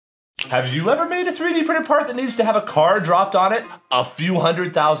Have you ever made a 3D printed part that needs to have a car dropped on it a few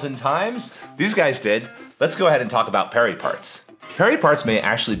 100,000 times? These guys did. Let's go ahead and talk about Perry parts. Perry parts may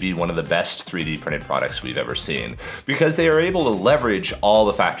actually be one of the best 3D printed products we've ever seen because they are able to leverage all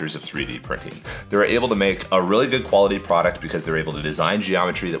the factors of 3D printing. They're able to make a really good quality product because they're able to design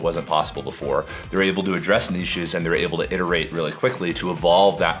geometry that wasn't possible before. They're able to address niches and they're able to iterate really quickly to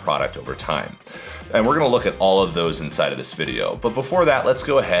evolve that product over time. And we're gonna look at all of those inside of this video. But before that, let's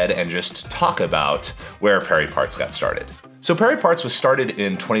go ahead and just talk about where Perry parts got started. So Perry parts was started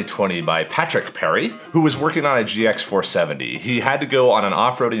in 2020 by Patrick Perry, who was working on a GX 470. He had to go on an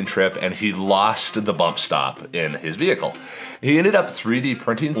off-roading trip and he lost the bump stop in his vehicle. He ended up 3D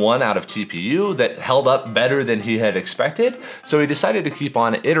printing one out of TPU that held up better than he had expected, so he decided to keep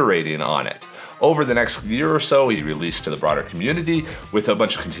on iterating on it. Over the next year or so, he released to the broader community with a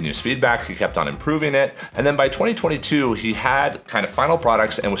bunch of continuous feedback. He kept on improving it. And then by 2022, he had kind of final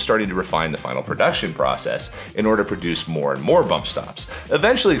products and was starting to refine the final production process in order to produce more and more bump stops,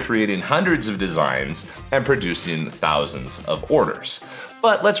 eventually creating hundreds of designs and producing thousands of orders.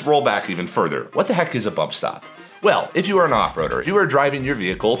 But let's roll back even further. What the heck is a bump stop? Well, if you are an off-roader, you are driving your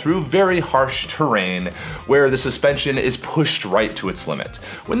vehicle through very harsh terrain where the suspension is pushed right to its limit.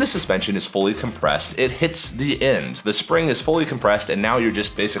 When the suspension is fully compressed, it hits the end. The spring is fully compressed and now you're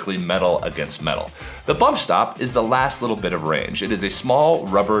just basically metal against metal. The bump stop is the last little bit of range. It is a small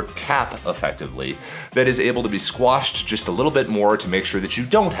rubber cap, effectively, that is able to be squashed just a little bit more to make sure that you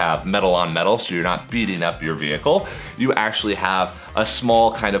don't have metal on metal so you're not beating up your vehicle. You actually have a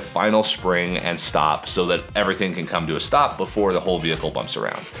small kind of final spring and stop so that everything can come to a stop before the whole vehicle bumps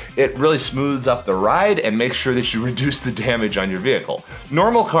around. It really smooths up the ride and makes sure that you reduce the damage on your vehicle.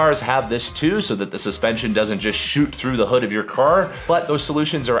 Normal cars have this too so that the suspension doesn't just shoot through the hood of your car, but those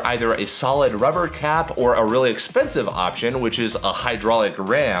solutions are either a solid rubber cap or a really expensive option, which is a hydraulic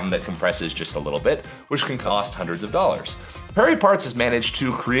ram that compresses just a little bit, which can cost hundreds of dollars. Perry Parts has managed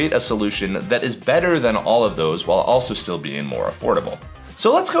to create a solution that is better than all of those while also still being more affordable.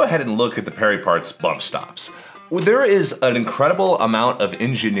 So let's go ahead and look at the Perry Parts bump stops. There is an incredible amount of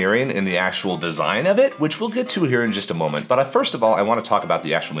engineering in the actual design of it, which we'll get to here in just a moment, but first of all, I want to talk about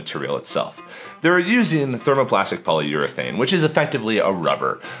the actual material itself. They're using thermoplastic polyurethane, which is effectively a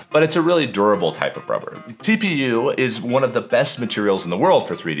rubber, but it's a really durable type of rubber. TPU is one of the best materials in the world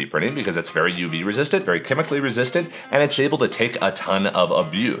for 3D printing because it's very UV resistant, very chemically resistant, and it's able to take a ton of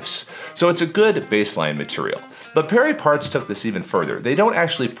abuse. So it's a good baseline material. But Perry Parts took this even further. They don't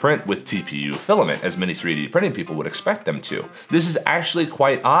actually print with TPU filament as many 3D printing people would expect them to. This is actually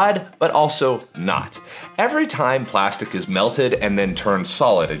quite odd, but also not. Every time plastic is melted and then turned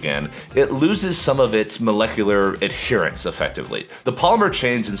solid again, it loses some of its molecular adherence effectively. The polymer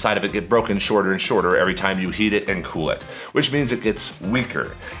chains inside of it get broken shorter and shorter every time you heat it and cool it, which means it gets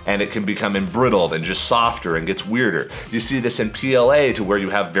weaker and it can become embrittled and just softer and gets weirder. You see this in PLA to where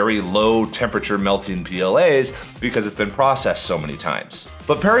you have very low temperature melting PLAs because it's been processed so many times.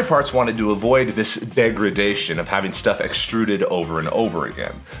 But Perry Parts wanted to avoid this degradation of having stuff extruded over and over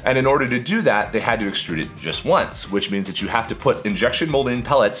again. And in order to do that, they had to extrude it just once, which means that you have to put injection molding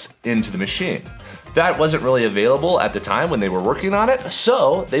pellets into the machine. That wasn't really available at the time when they were working on it,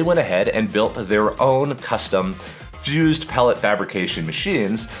 so they went ahead and built their own custom fused pellet fabrication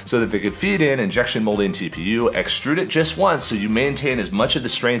machines so that they could feed in injection molding TPU, extrude it just once so you maintain as much of the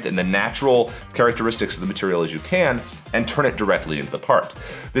strength and the natural characteristics of the material as you can, and turn it directly into the part.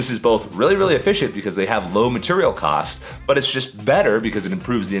 This is both really, really efficient because they have low material cost, but it's just better because it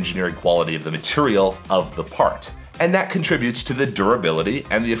improves the engineering quality of the material of the part. And that contributes to the durability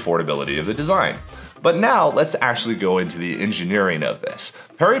and the affordability of the design. But now let's actually go into the engineering of this.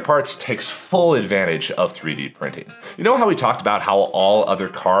 Perry Parts takes full advantage of 3D printing. You know how we talked about how all other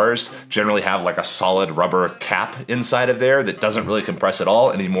cars generally have like a solid rubber cap inside of there that doesn't really compress at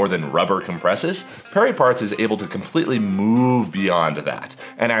all any more than rubber compresses? Perry Parts is able to completely move beyond that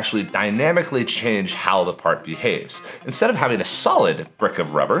and actually dynamically change how the part behaves. Instead of having a solid brick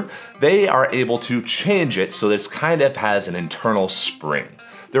of rubber, they are able to change it so that it kind of has an internal spring.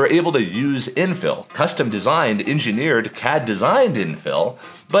 They're able to use infill, custom designed, engineered, CAD designed infill,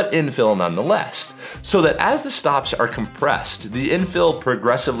 but infill nonetheless. So that as the stops are compressed, the infill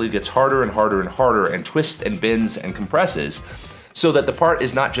progressively gets harder and harder and harder and twists and bends and compresses, so that the part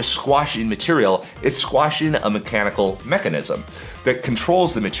is not just squashing material, it's squashing a mechanical mechanism that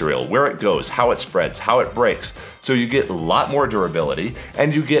controls the material, where it goes, how it spreads, how it breaks. So you get a lot more durability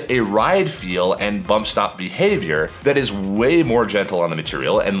and you get a ride feel and bump stop behavior that is way more gentle on the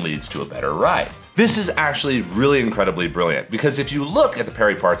material and leads to a better ride. This is actually really incredibly brilliant because if you look at the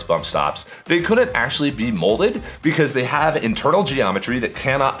Perry Parts bump stops, they couldn't actually be molded because they have internal geometry that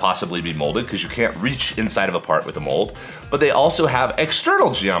cannot possibly be molded because you can't reach inside of a part with a mold, but they also have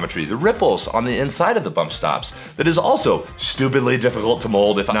external geometry, the ripples on the inside of the bump stops, that is also stupidly difficult to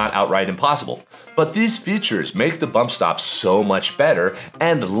mold if not outright impossible. But these features make the bump stops so much better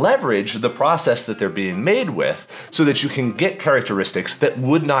and leverage the process that they're being made with so that you can get characteristics that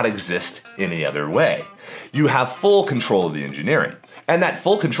would not exist any other way. You have full control of the engineering. And that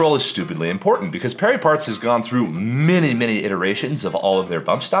full control is stupidly important because Perry Parts has gone through many iterations of all of their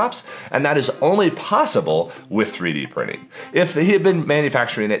bump stops, and that is only possible with 3D printing. If he had been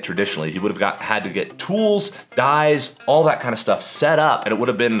manufacturing it traditionally, he would have had to get tools, dies, all that kind of stuff set up, and it would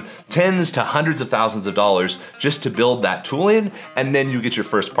have been tens to hundreds of thousands of dollars just to build that tooling, and then you get your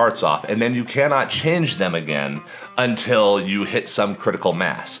first parts off, and then you cannot change them again until you hit some critical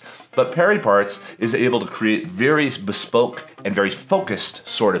mass. But Perry Parts is able to create very bespoke and very focused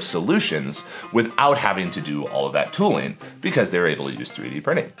sort of solutions without having to do all of that tooling because they're able to use 3D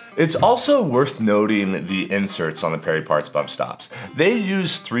printing. It's also worth noting the inserts on the Perry Parts bump stops. They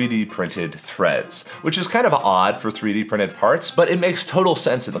use 3D printed threads, which is kind of odd for 3D printed parts, but it makes total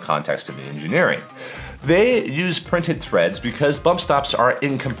sense in the context of the engineering. They use printed threads because bump stops are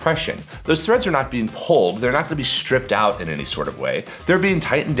in compression. Those threads are not being pulled, they're not going to be stripped out in any sort of way. They're being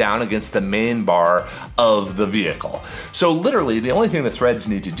tightened down against the main bar of the vehicle. So literally, the only thing the threads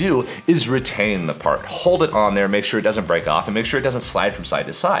need to do is retain the part, hold it on there, make sure it doesn't break off, and make sure it doesn't slide from side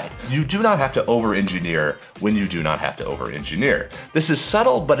to side. You do not have to over-engineer when you do not have to over-engineer. This is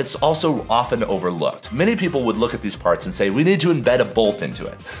subtle, but it's also often overlooked. Many people would look at these parts and say, we need to embed a bolt into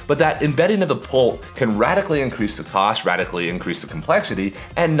it. But that embedding of the bolt can radically increase the cost, radically increase the complexity,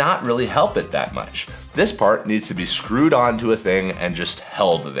 and not really help it that much. This part needs to be screwed onto a thing and just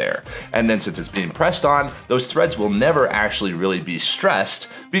held there. And then since it's being pressed on, those threads will never actually really be stressed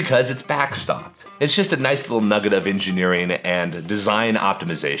because it's backstopped. It's just a nice little nugget of engineering and design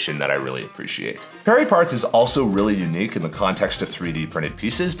optimization that I really appreciate. Perry Parts is also really unique in the context of 3D printed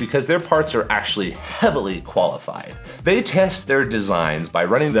pieces because their parts are actually heavily qualified. They test their designs by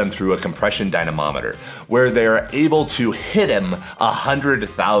running them through a compression dynamometer, where they're able to hit them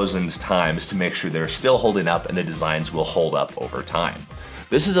 100,000 times to make sure they're still holding up and the designs will hold up over time.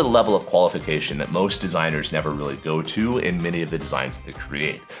 This is a level of qualification that most designers never really go to in many of the designs that they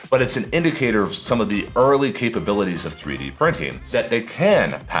create. But it's an indicator of some of the early capabilities of 3D printing that they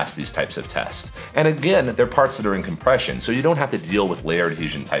can pass these types of tests. And again, they're parts that are in compression, so you don't have to deal with layer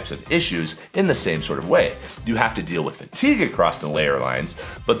adhesion types of issues in the same sort of way. You have to deal with fatigue across the layer lines,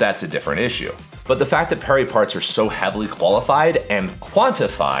 but that's a different issue. But the fact that Perry Parts are so heavily qualified and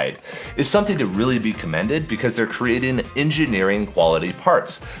quantified is something to really be commended because they're creating engineering quality parts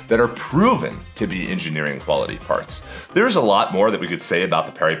that are proven to be engineering quality parts. There's a lot more that we could say about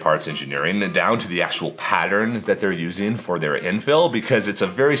the Perry Parts engineering, down to the actual pattern that they're using for their infill, because it's a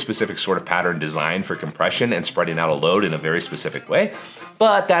very specific sort of pattern designed for compression and spreading out a load in a very specific way.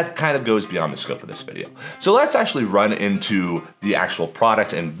 But that kind of goes beyond the scope of this video. So let's actually run into the actual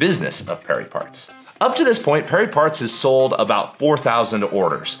product and business of Perry Parts. Up to this point, Perry Parts has sold about 4,000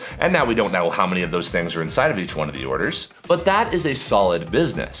 orders, and now we don't know how many of those things are inside of each one of the orders, but that is a solid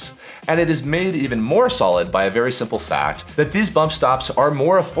business. And it is made even more solid by a very simple fact that these bump stops are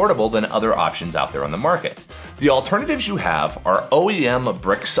more affordable than other options out there on the market. The alternatives you have are OEM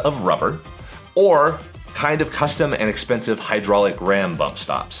bricks of rubber or kind of custom and expensive hydraulic ram bump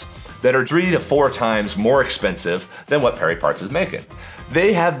stops that are 3 to 4 times more expensive than what Perry Parts is making.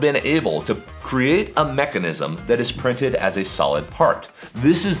 They have been able to create a mechanism that is printed as a solid part.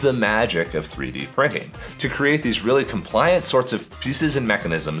 This is the magic of 3D printing, to create these really compliant sorts of pieces and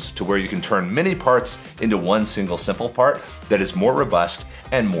mechanisms to where you can turn many parts into one single simple part that is more robust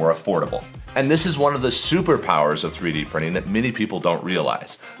and more affordable. And this is one of the superpowers of 3D printing that many people don't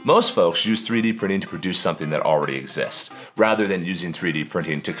realize. Most folks use 3D printing to produce something that already exists, rather than using 3D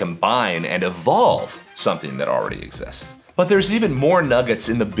printing to combine and evolve something that already exists. But there's even more nuggets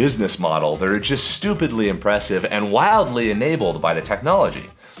in the business model that are just stupidly impressive and wildly enabled by the technology.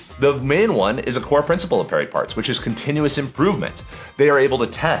 The main one is a core principle of Perry Parts, which is continuous improvement. They are able to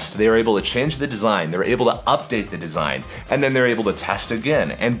test, they are able to change the design, they're able to update the design, and then they're able to test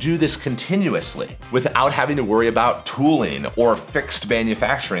again and do this continuously without having to worry about tooling or fixed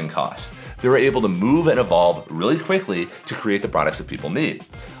manufacturing costs. They're able to move and evolve really quickly to create the products that people need.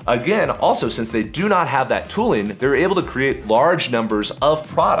 Again, also, since they do not have that tooling, they're able to create large numbers of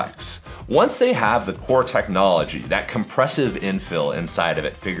products. Once they have the core technology, that compressive infill inside of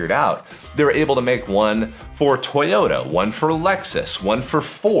it figured out, they're able to make one for Toyota, one for Lexus, one for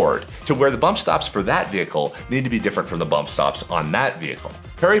Ford, to where the bump stops for that vehicle need to be different from the bump stops on that vehicle.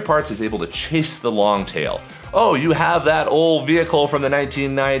 Perry Parts is able to chase the long tail. Oh, you have that old vehicle from the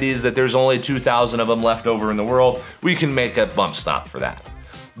 1990s that there's only 2,000 of them left over in the world. We can make a bump stop for that.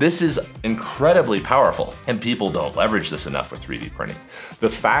 This is incredibly powerful, and people don't leverage this enough with 3D printing. The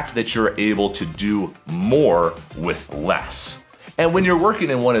fact that you're able to do more with less. And when you're working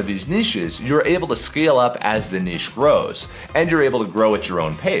in one of these niches, you're able to scale up as the niche grows, and you're able to grow at your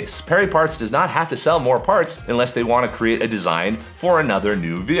own pace. Perry Parts does not have to sell more parts unless they want to create a design for another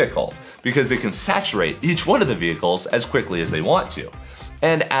new vehicle, because they can saturate each one of the vehicles as quickly as they want to.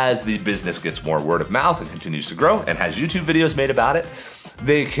 And as the business gets more word of mouth and continues to grow and has YouTube videos made about it,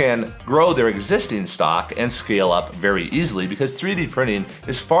 they can grow their existing stock and scale up very easily because 3D printing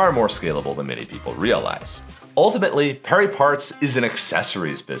is far more scalable than many people realize. Ultimately, Perry Parts is an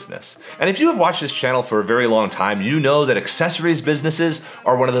accessories business. And if you have watched this channel for a very long time, you know that accessories businesses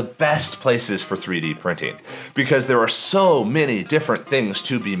are one of the best places for 3D printing because there are so many different things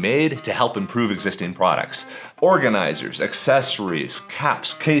to be made to help improve existing products. Organizers, accessories,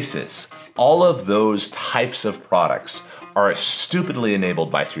 caps, cases, all of those types of products are stupidly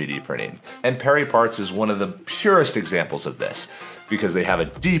enabled by 3D printing. And Perry Parts is one of the purest examples of this, because they have a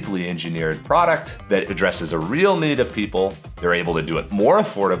deeply engineered product that addresses a real need of people. They're able to do it more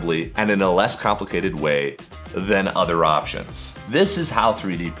affordably and in a less complicated way than other options. This is how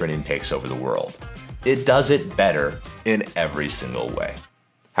 3D printing takes over the world. It does it better in every single way.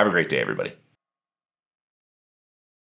 Have a great day, everybody.